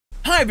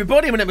Hi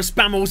everybody, my name is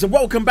Spammals and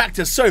welcome back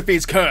to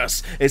Sophie's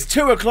Curse. It's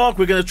 2 o'clock,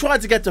 we're going to try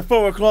to get to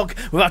 4 o'clock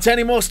without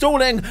any more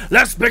stalling.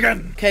 Let's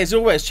begin! Okay, as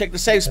always, check the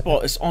safe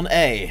spot, it's on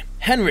A.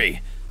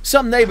 Henry.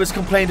 Some neighbours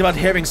complained about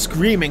hearing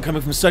screaming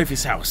coming from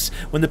Sophie's house.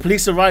 When the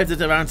police arrived at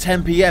around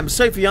 10 PM,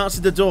 Sophie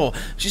answered the door.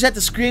 She said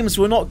the screams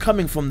were not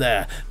coming from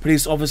there.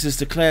 Police officers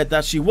declared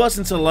that she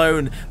wasn't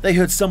alone. They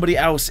heard somebody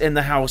else in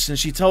the house and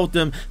she told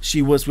them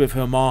she was with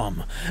her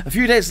mom. A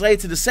few days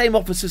later, the same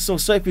officers saw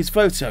Sophie's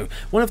photo.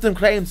 One of them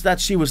claimed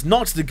that she was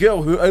not the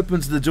girl who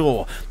opened the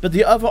door, but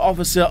the other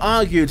officer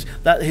argued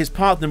that his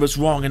partner was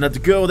wrong and that the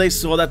girl they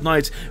saw that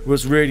night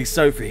was really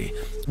Sophie.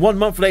 1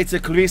 month later,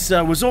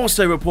 Clarissa was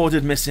also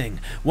reported missing.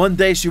 One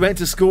day she went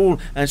to school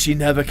and she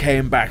never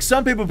came back.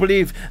 Some people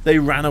believe they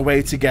ran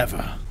away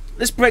together.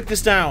 Let's break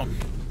this down.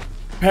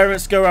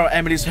 Parents go out,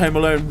 Emily's home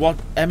alone.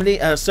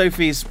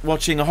 Sophie's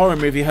watching a horror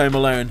movie, Home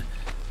Alone.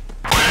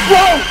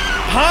 Whoa!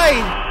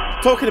 Hi!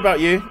 Talking about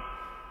you.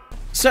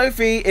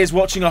 Sophie is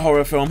watching a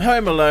horror film,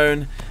 Home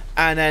Alone,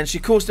 and then she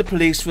calls the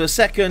police for a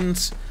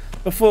second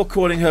before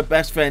calling her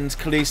best friend,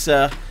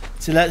 Clarissa,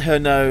 to let her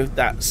know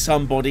that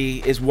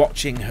somebody is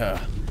watching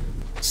her.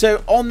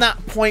 So on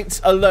that point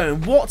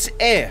alone, what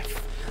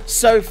if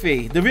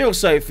Sophie, the real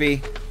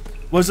Sophie,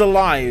 was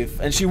alive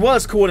and she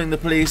was calling the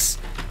police,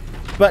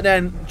 but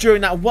then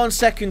during that 1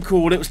 second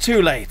call it was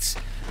too late?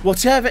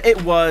 Whatever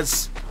it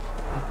was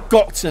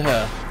got to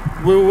her.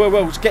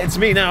 Whoa, it's getting to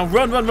me now.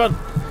 Run.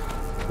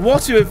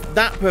 What if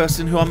that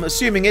person, who I'm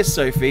assuming is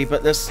Sophie,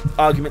 but there's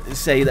argument to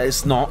say that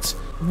it's not,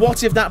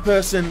 what if that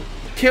person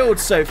killed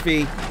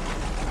Sophie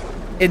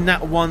in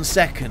that 1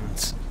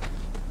 second?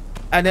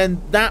 And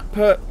then that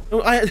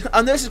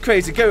I know this is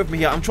crazy, go with me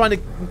here, I'm trying to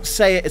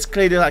say it as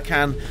clearly as I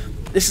can.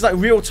 This is like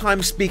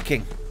real-time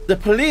speaking. The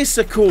police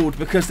are called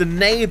because the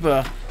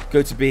neighbour,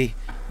 the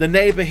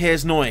neighbour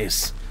hears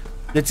noise.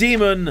 The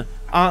demon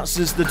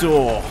answers the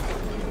door.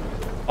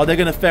 Are they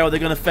going to fail? They're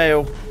going to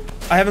fail.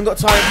 I haven't got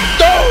time.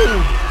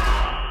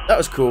 No! That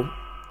was cool.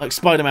 Like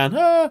Spider-Man.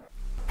 Ah!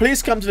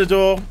 Police come to the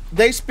door.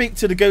 They speak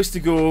to the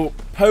ghosty girl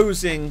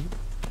posing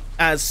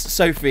as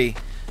Sophie.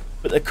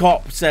 But the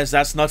cop says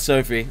that's not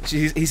Sophie.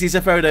 He sees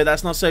a photo,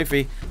 that's not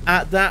Sophie.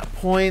 At that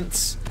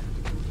point,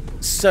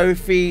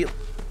 Sophie,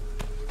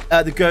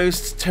 the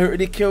ghost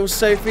totally kills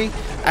Sophie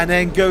and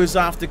then goes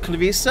after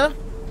Clarissa.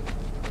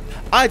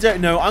 I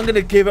don't know. I'm going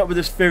to give up with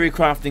this theory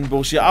crafting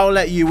bullshit. I'll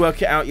let you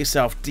work it out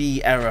yourself.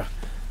 D error.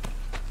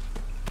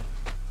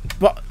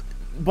 But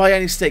by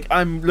any stake,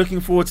 I'm looking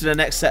forward to the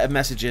next set of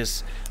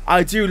messages.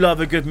 I do love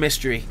a good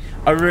mystery.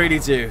 I really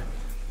do.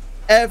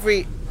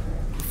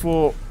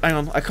 Hang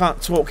on, I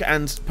can't talk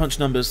and punch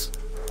numbers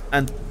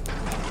and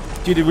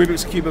do the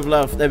Rubik's Cube of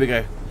Love. There we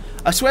go.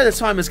 I swear the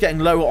time is getting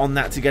lower on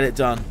that to get it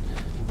done.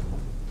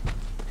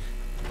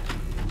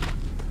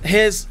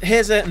 Here's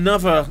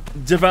another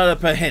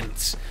developer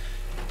hint.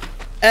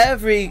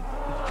 Every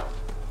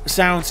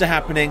sounds are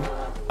happening.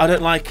 I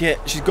don't like it.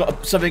 She's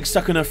got something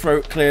stuck in her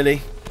throat,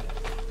 clearly.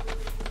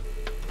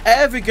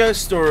 Every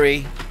ghost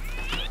story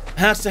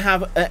has to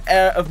have an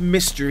air of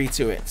mystery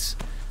to it.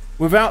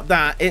 Without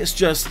that, it's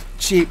just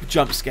cheap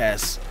jump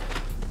scares.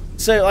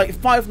 So, like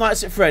Five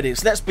Nights at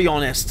Freddy's, let's be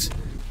honest.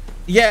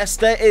 Yes,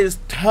 there is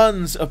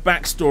tons of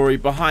backstory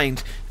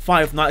behind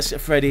Five Nights at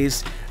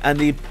Freddy's and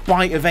the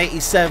bite of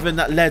 87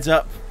 that led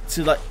up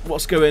to like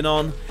what's going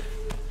on.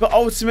 But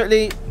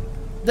ultimately,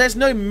 there's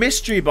no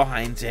mystery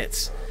behind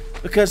it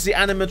because the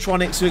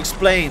animatronics are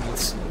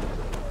explained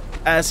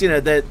as, you know,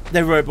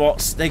 they're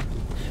robots. They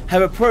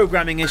have a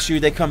programming issue.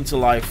 They come to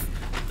life.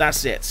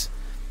 That's it.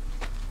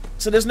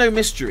 So there's no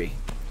mystery.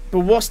 But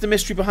what's the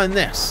mystery behind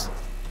this?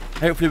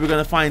 Hopefully we're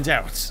going to find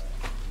out.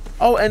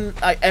 Oh, and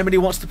Emily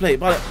wants to play it.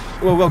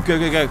 Well,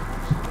 go.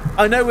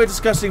 I know we're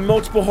discussing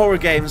multiple horror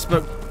games,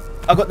 but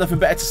I've got nothing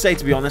better to say,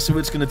 to be honest, so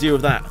we're just going to deal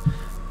with that.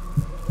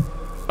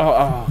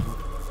 Oh.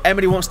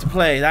 Emily wants to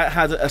play. That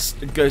had a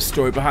ghost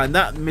story behind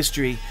that,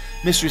 mystery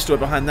story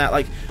behind that.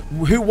 Like,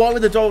 why were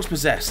the dolls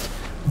possessed?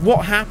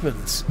 What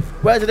happened?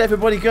 Where did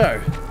everybody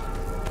go?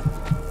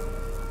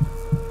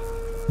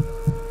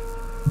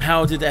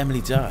 How did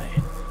Emily die?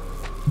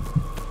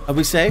 Are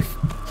we safe?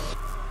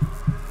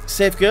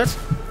 Safe good?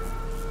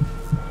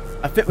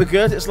 I think we're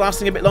good. It's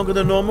lasting a bit longer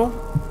than normal.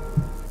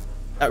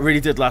 That really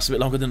did last a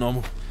bit longer than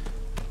normal.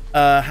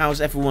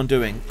 How's everyone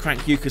doing?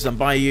 Crank you because I'm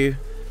by you.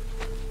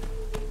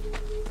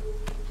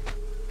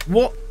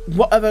 What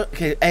other...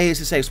 Okay, A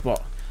is a safe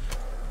spot.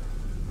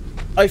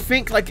 I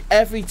think like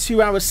every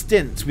 2 hour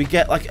stint we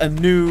get like a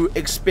new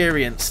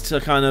experience to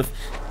kind of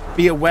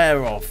be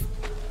aware of.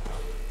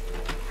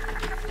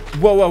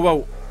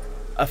 Whoa.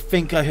 I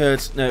think I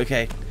heard... No,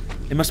 okay.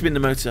 It must have been the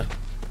motor.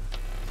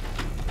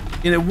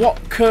 You know, what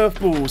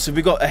curveballs have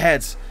we got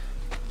ahead?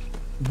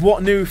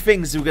 What new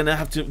things are we going to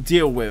have to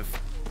deal with?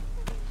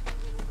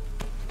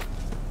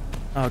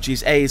 Oh,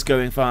 geez. A is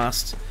going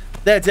fast.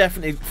 They're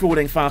definitely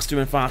falling faster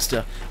and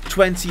faster.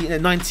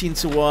 19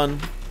 to 1.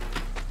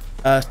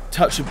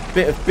 Touch a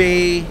bit of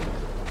B.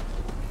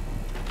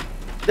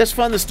 This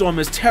thunderstorm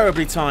is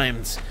terribly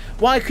timed.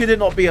 Why could it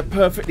not be a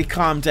perfectly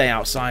calm day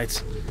outside?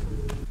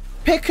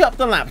 pick up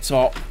the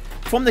laptop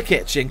from the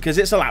kitchen, because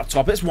it's a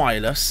laptop, it's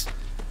wireless.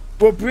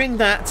 We'll bring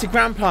that to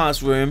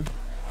Grandpa's room,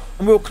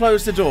 and we'll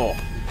close the door.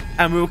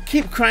 And we'll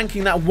keep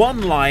cranking that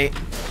one light.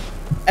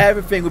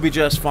 Everything will be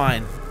just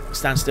fine.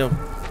 Stand still.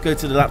 Go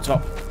to the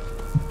laptop.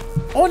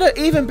 Oh no,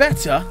 even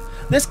better.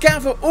 Let's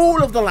gather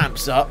all of the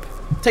lamps up,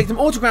 take them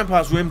all to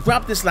Grandpa's room,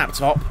 grab this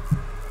laptop.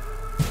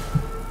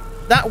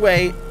 That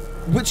way,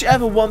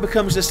 whichever one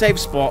becomes the safe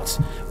spot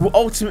will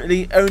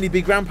ultimately only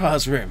be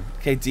Grandpa's room.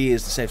 Okay, D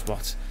is the safe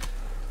spot.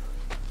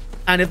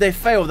 And if they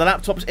fail, the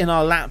laptop's in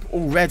our lap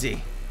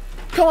already.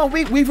 Come on,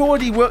 we've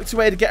already worked a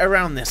way to get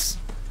around this.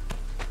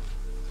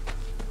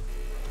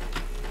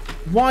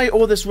 Why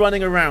all this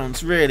running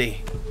around,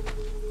 really?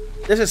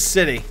 This is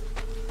silly.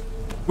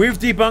 We've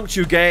debunked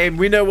you, game.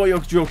 We know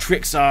what your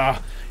tricks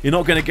are. You're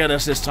not going to get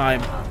us this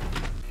time.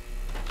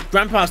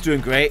 Grandpa's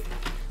doing great.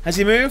 Has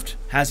he moved?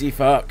 Has he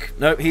fuck?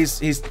 Nope,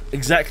 he's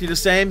exactly the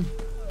same.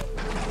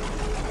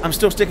 I'm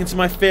still sticking to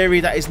my theory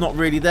that he's not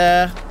really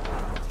there.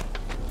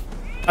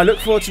 I look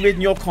forward to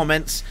reading your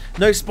comments.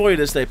 No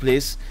spoilers though,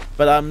 please.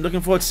 But I'm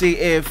looking forward to see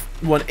if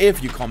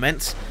you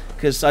comment,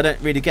 because I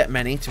don't really get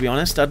many, to be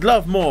honest. I'd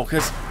love more,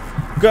 because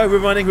go, we're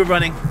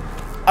running.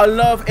 I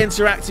love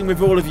interacting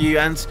with all of you,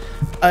 and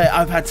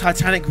I've had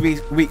Titanic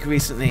week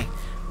recently,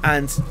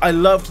 and I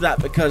loved that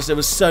because there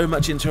was so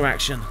much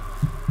interaction.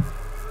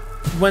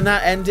 When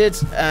that ended,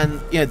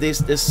 and you know,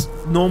 this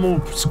normal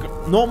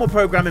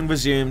programming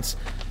resumed,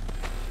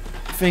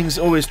 things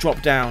always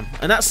drop down,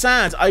 and that's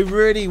sad. I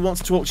really want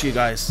to talk to you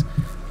guys.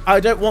 I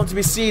don't want to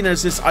be seen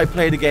as this I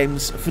play the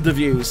games for the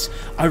views.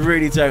 I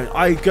really don't.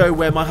 I go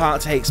where my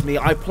heart takes me.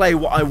 I play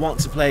what I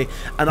want to play,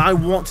 and I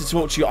want to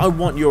talk to you. I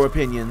want your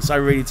opinions. I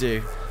really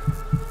do.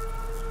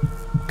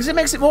 Because it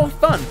makes it more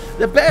fun.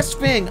 The best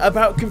thing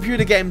about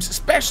computer games,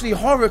 especially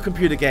horror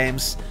computer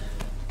games,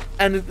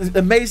 and the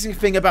amazing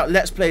thing about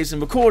Let's Plays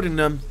and recording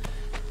them,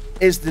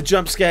 is the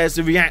jump scares,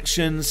 the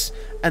reactions,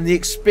 and the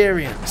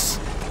experience.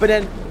 But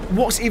then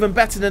what's even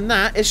better than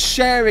that is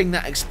sharing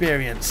that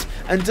experience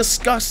and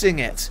discussing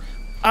it.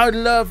 I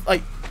love,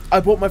 like, I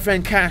bought my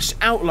friend Cash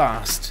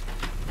Outlast.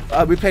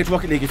 We played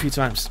Rocket League a few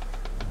times.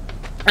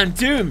 And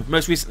Doom,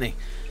 most recently.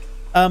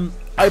 I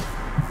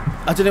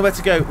don't know where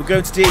to go. We're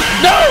going to D.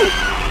 No!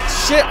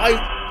 Shit,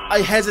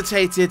 I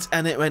hesitated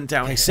and it went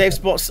down. Okay, safe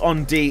spots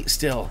on D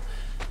still.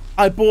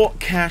 I bought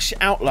Cash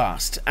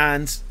Outlast,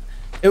 and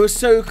it was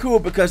so cool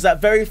because that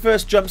very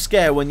first jump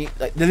scare, when you,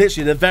 like,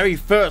 literally the very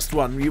first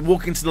one, you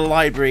walk into the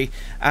library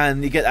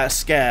and you get that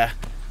scare.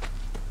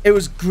 It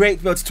was great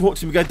to be able to talk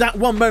to him and go, that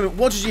one moment,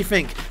 what did you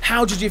think?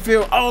 How did you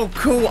feel? Oh,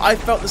 cool, I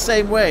felt the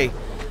same way.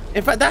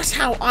 In fact, that's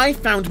how I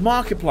found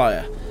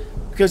Markiplier.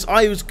 Because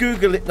I was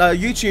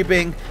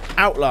YouTubing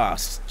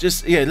Outlast,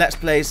 just, you know, Let's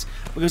Plays,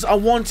 because I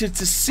wanted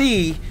to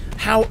see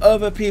how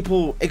other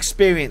people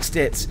experienced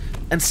it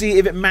and see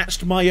if it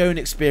matched my own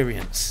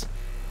experience.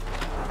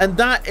 And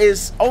that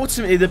is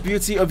ultimately the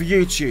beauty of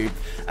YouTube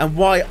and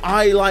why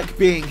I like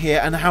being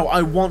here and how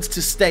I want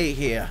to stay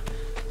here.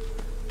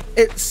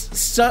 It's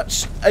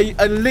such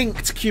a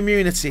linked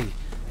community.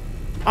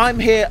 I'm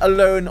here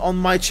alone on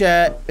my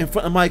chair in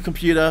front of my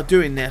computer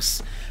doing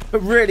this, but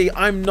really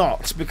I'm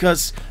not,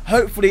 because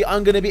hopefully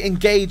I'm going to be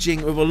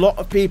engaging with a lot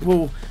of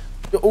people,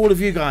 all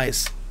of you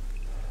guys,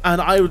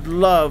 and I would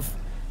love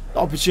the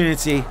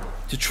opportunity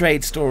to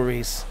trade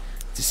stories,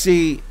 to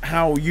see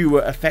how you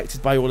were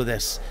affected by all of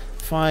this.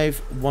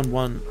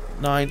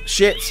 5119.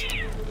 Shit.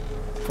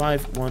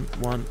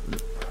 511.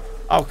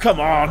 Oh, come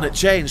on. It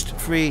changed.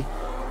 3,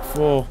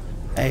 4,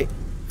 8,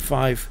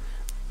 5.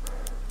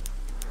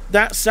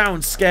 That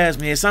sound scares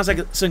me. It sounds like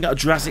something out of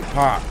Jurassic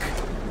Park.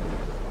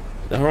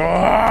 The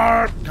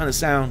kind of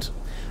sound.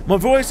 My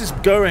voice is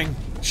going.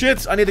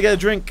 Shit. I need to get a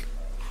drink.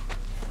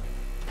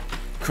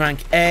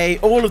 Crank A.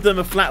 All of them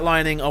are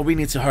flatlining. Oh, we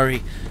need to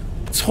hurry.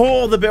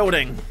 Tore the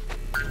building.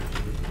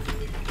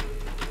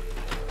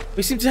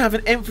 We seem to have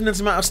an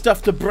infinite amount of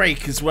stuff to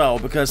break as well,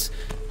 because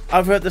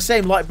I've heard the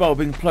same light bulb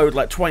implode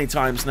like 20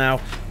 times now.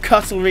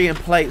 Cutlery and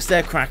plates,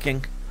 they're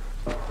cracking.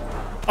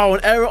 Oh, an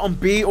error on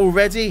B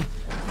already?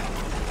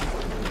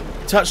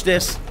 Touch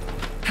this.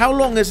 How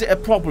long is it a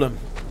problem?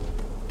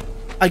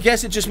 I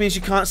guess it just means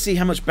you can't see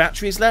how much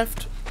battery is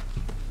left.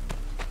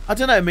 I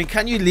don't know, I mean,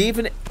 can you leave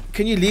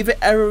it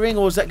erroring,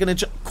 or is that going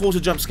to cause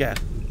a jump scare?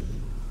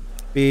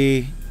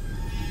 B.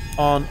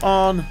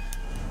 On.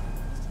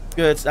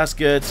 Good, that's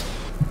good.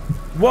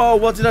 Whoa,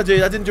 what did I do?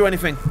 I didn't do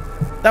anything.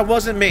 That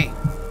wasn't me.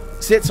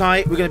 Sit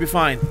tight, we're going to be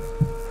fine.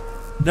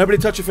 Nobody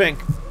touch a thing.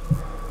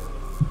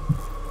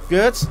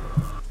 Good?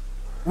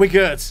 We're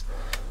good.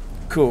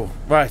 Cool.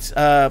 Right,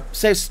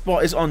 safe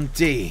spot is on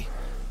D.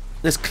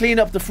 Let's clean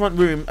up the front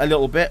room a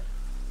little bit,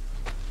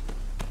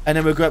 and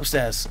then we'll go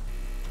upstairs.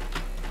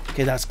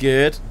 Okay, that's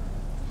good.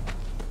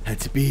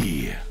 Head to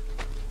B.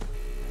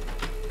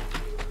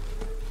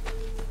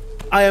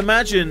 I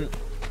imagine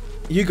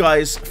you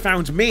guys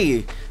found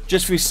me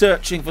just through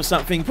searching for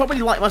something, probably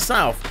like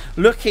myself,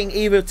 looking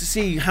either to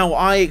see how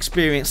I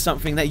experienced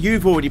something that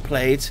you've already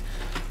played.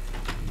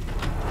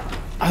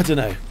 I don't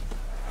know.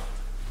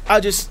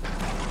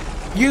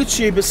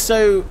 YouTube is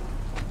so...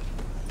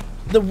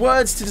 The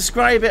words to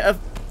describe it are...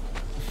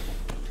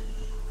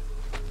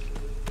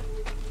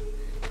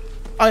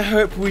 I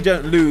hope we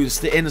don't lose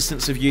the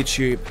innocence of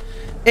YouTube.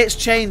 It's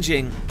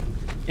changing.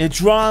 You know,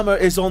 drama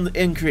is on the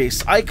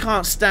increase. I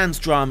can't stand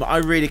drama. I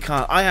really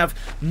can't. I have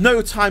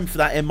no time for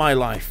that in my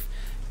life.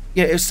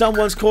 Yeah, if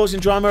someone's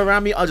causing drama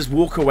around me, I'll just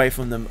walk away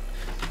from them.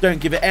 Don't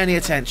give it any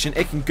attention.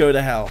 It can go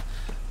to hell.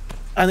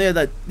 And they're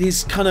like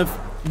these kind of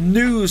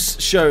news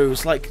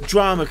shows like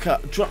Drama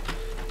Cut.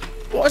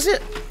 What is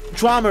it?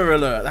 Drama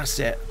Alert. That's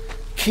it.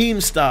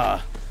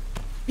 Keemstar.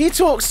 He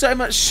talks so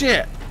much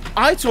shit.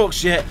 I talk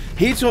shit.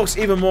 He talks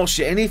even more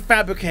shit, and he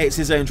fabricates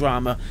his own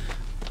drama.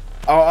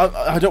 Oh,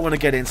 I don't want to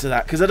get into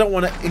that because I don't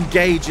want to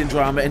engage in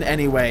drama in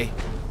any way.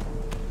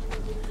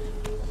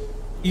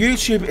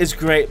 YouTube is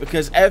great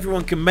because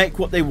everyone can make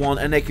what they want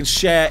and they can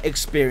share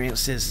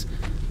experiences.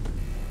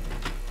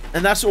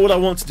 And that's all I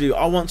want to do.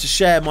 I want to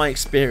share my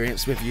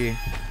experience with you.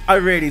 I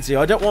really do.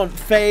 I don't want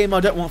fame. I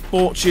don't want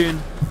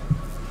fortune.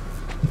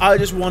 I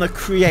just want to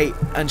create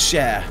and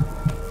share.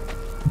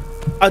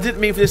 I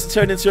didn't mean for this to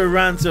turn into a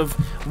rant of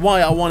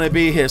why I want to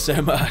be here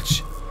so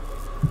much.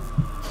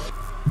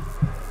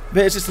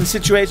 But it's just in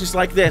situations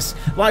like this.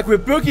 Like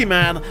with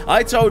Boogeyman,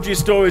 I told you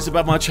stories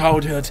about my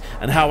childhood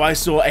and how I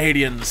saw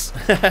aliens.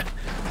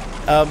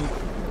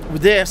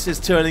 This is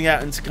turning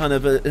out into kind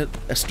of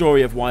a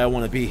story of why I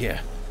want to be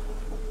here.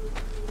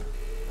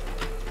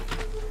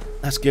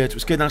 That's good.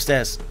 Let's go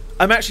downstairs.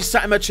 I'm actually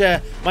sat in my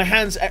chair. My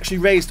hands actually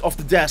raised off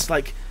the desk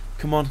like,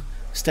 come on,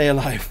 stay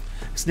alive.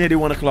 It's nearly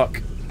 1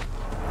 o'clock.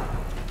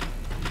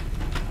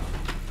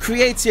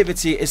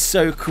 Creativity is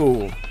so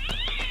cool.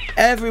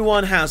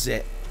 Everyone has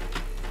it.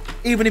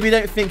 Even if you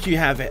don't think you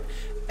have it,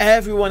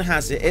 everyone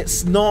has it.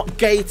 It's not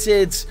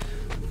gated.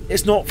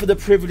 It's not for the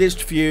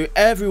privileged few.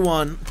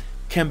 Everyone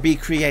can be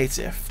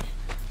creative.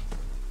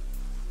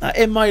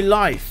 In my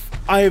life,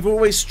 I have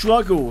always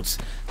struggled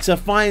to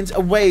find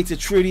a way to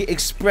truly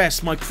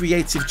express my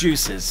creative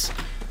juices.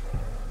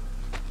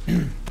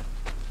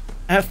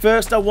 At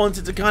first, I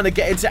wanted to kind of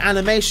get into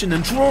animation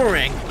and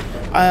drawing.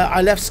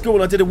 I left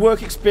school. I did a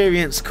work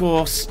experience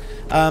course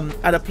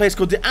at a place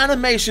called the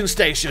Animation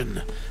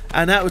Station.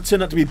 And that would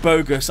turn out to be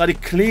bogus. I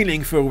did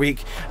cleaning for a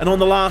week, and on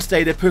the last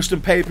day they pushed some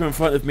paper in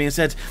front of me and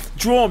said,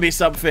 draw me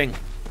something.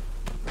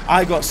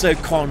 I got so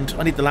conned.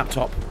 I need the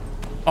laptop.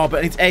 Oh, but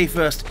I need A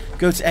first.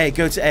 Go to A,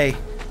 go to A.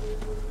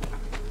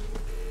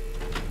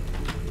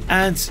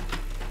 And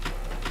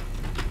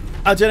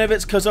I don't know if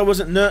it's because I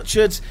wasn't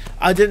nurtured.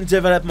 I didn't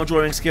develop my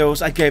drawing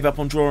skills. I gave up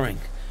on drawing.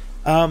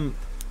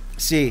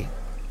 See.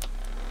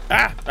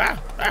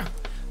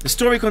 The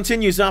story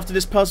continues after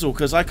this puzzle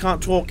because I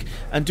can't talk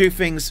and do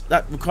things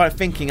that require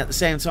thinking at the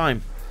same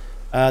time.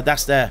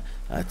 That's there.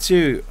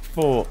 2,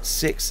 4,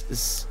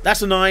 6.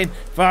 That's a 9.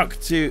 Fuck.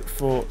 2,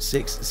 4,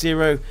 6,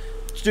 0.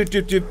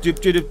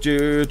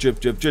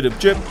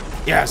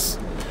 Yes.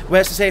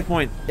 Where's the save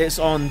point? It's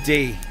on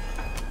D.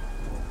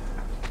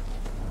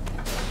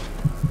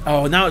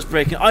 Oh, now it's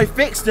breaking. I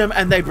fixed them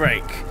and they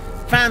break.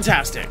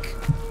 Fantastic.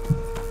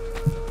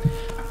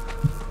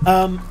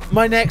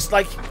 My next,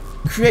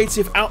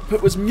 creative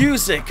output was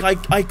music.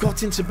 I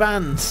got into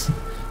bands.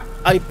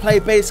 I play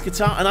bass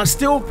guitar and I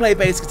still play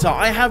bass guitar.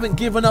 I haven't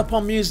given up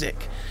on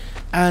music.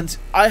 And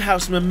I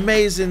have some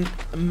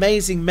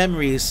amazing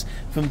memories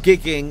from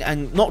gigging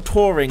and not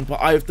touring,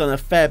 but I've done a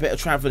fair bit of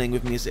traveling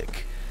with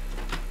music.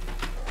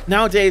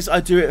 Nowadays I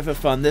do it for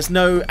fun. There's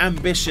no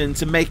ambition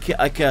to make it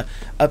like a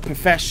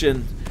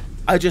profession.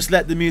 I just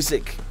let the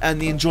music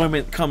and the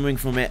enjoyment coming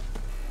from it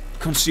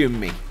consume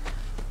me.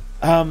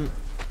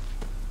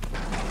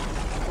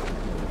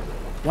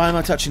 Why am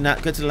I touching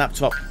that? Go to the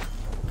laptop.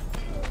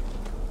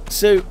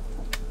 So,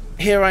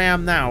 here I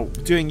am now,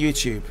 doing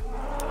YouTube.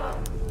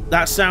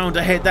 That sound,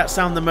 I hate that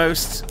sound the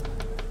most.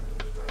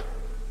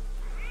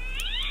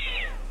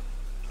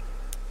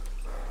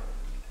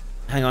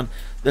 Hang on.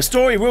 The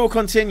story will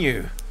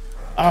continue.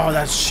 Oh,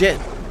 that's shit.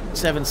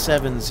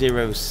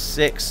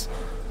 7706.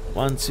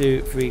 1,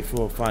 2, 3,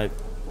 4, 5,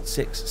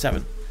 6,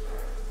 7.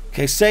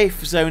 Okay,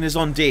 safe zone is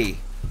on D.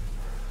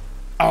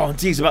 Oh,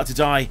 D's about to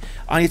die.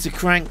 I need to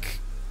crank...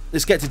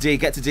 Let's get to D,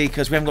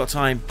 because we haven't got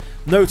time.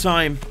 No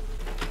time.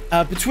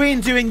 Between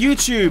doing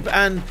YouTube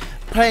and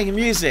playing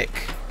music,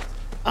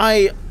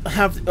 I've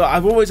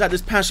always had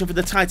this passion for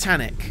the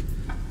Titanic.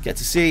 Get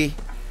to C.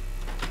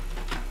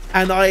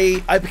 And I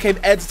became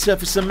editor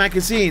for some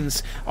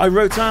magazines. I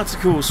wrote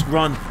articles.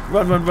 Run.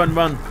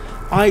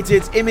 I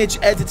did image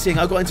editing.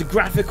 I got into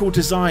graphical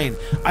design.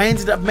 I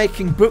ended up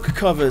making book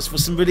covers for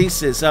some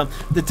releases.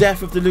 The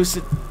death of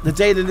the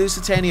day the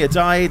Lusitania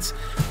died.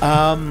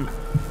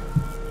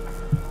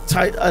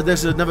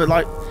 There's another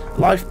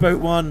lifeboat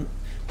one.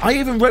 I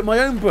even wrote my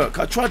own book.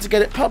 I tried to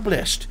get it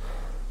published.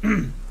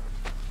 And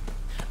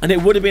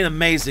it would have been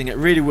amazing. It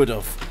really would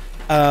have.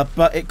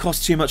 But it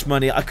cost too much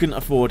money. I couldn't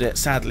afford it,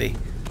 sadly.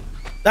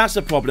 That's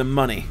the problem,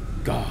 money.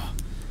 God.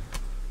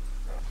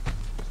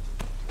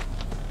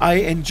 I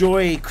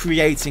enjoy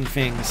creating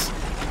things.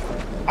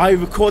 I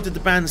recorded the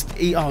band's...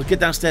 Oh, get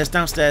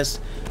downstairs.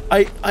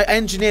 I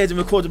engineered and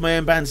recorded my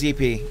own band's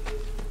EP.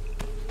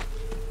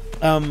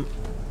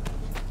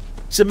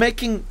 So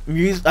making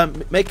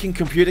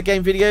computer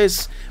game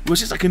videos was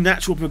just like a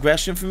natural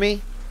progression for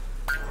me.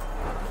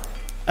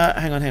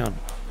 Hang on.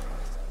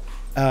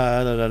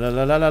 La la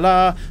la la la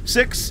la.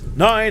 6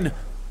 9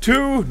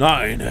 2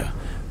 9.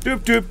 Doop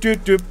doop doop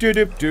doop doop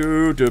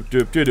doop doop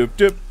doop doop doop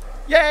doop.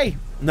 Yay!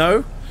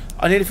 No,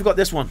 I nearly forgot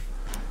this one.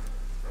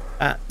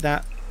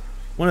 That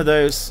one of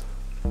those.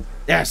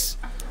 Yes.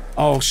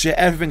 Oh shit!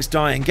 Everything's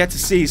dying. Get to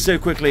C so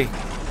quickly.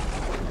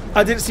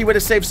 I didn't see where the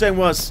safe zone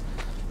was.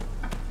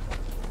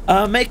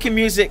 Making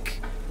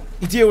music,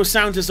 you deal with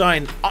sound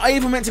design. I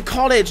even went to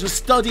college and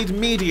studied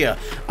media.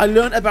 I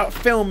learned about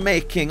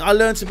filmmaking. I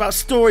learned about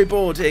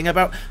storyboarding,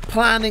 about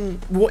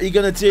planning what you're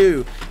gonna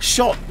do,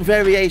 shot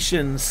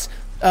variations,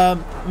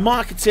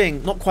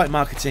 marketing. Not quite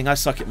marketing. I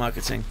suck at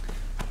marketing.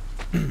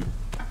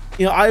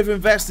 You know, I've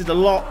invested a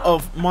lot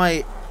of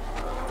my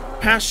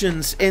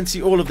passions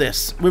into all of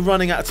this. We're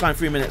running out of time.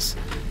 3 minutes.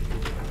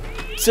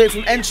 So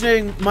from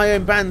engineering my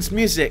own band's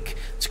music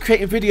to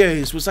creating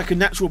videos was like a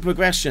natural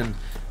progression.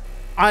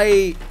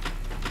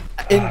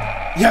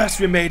 Yes,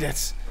 we made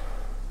it.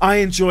 I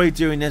enjoy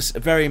doing this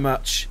very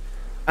much,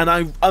 and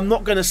I'm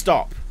not going to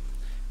stop.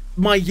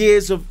 My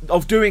years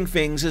of doing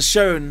things has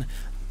shown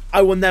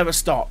I will never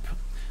stop.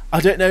 I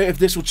don't know if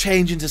this will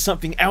change into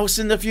something else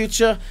in the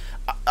future.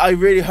 I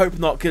really hope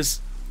not, because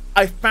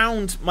I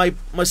found my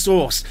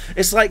source.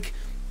 It's like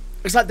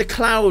the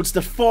clouds,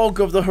 the fog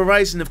of the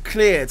horizon have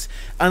cleared,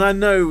 and I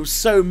know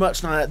so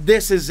much now that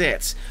this is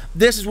it.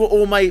 This is what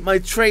all my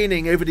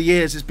training over the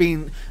years has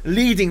been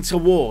leading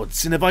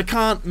towards, and if I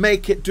can't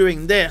make it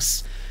doing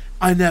this,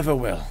 I never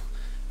will.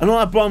 And on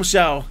that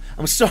bombshell,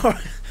 I'm sorry.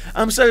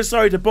 I'm so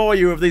sorry to bore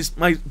you with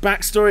my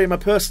backstory and my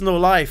personal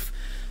life,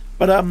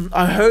 but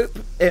I hope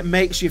it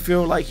makes you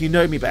feel like you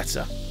know me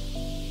better.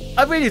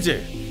 I really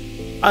do.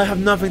 I have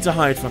nothing to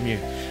hide from you.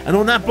 And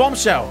on that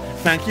bombshell,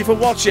 thank you for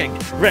watching.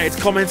 Rate,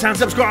 comment, and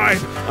subscribe.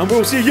 And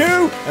we'll see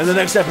you in the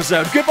next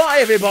episode. Goodbye,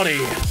 everybody.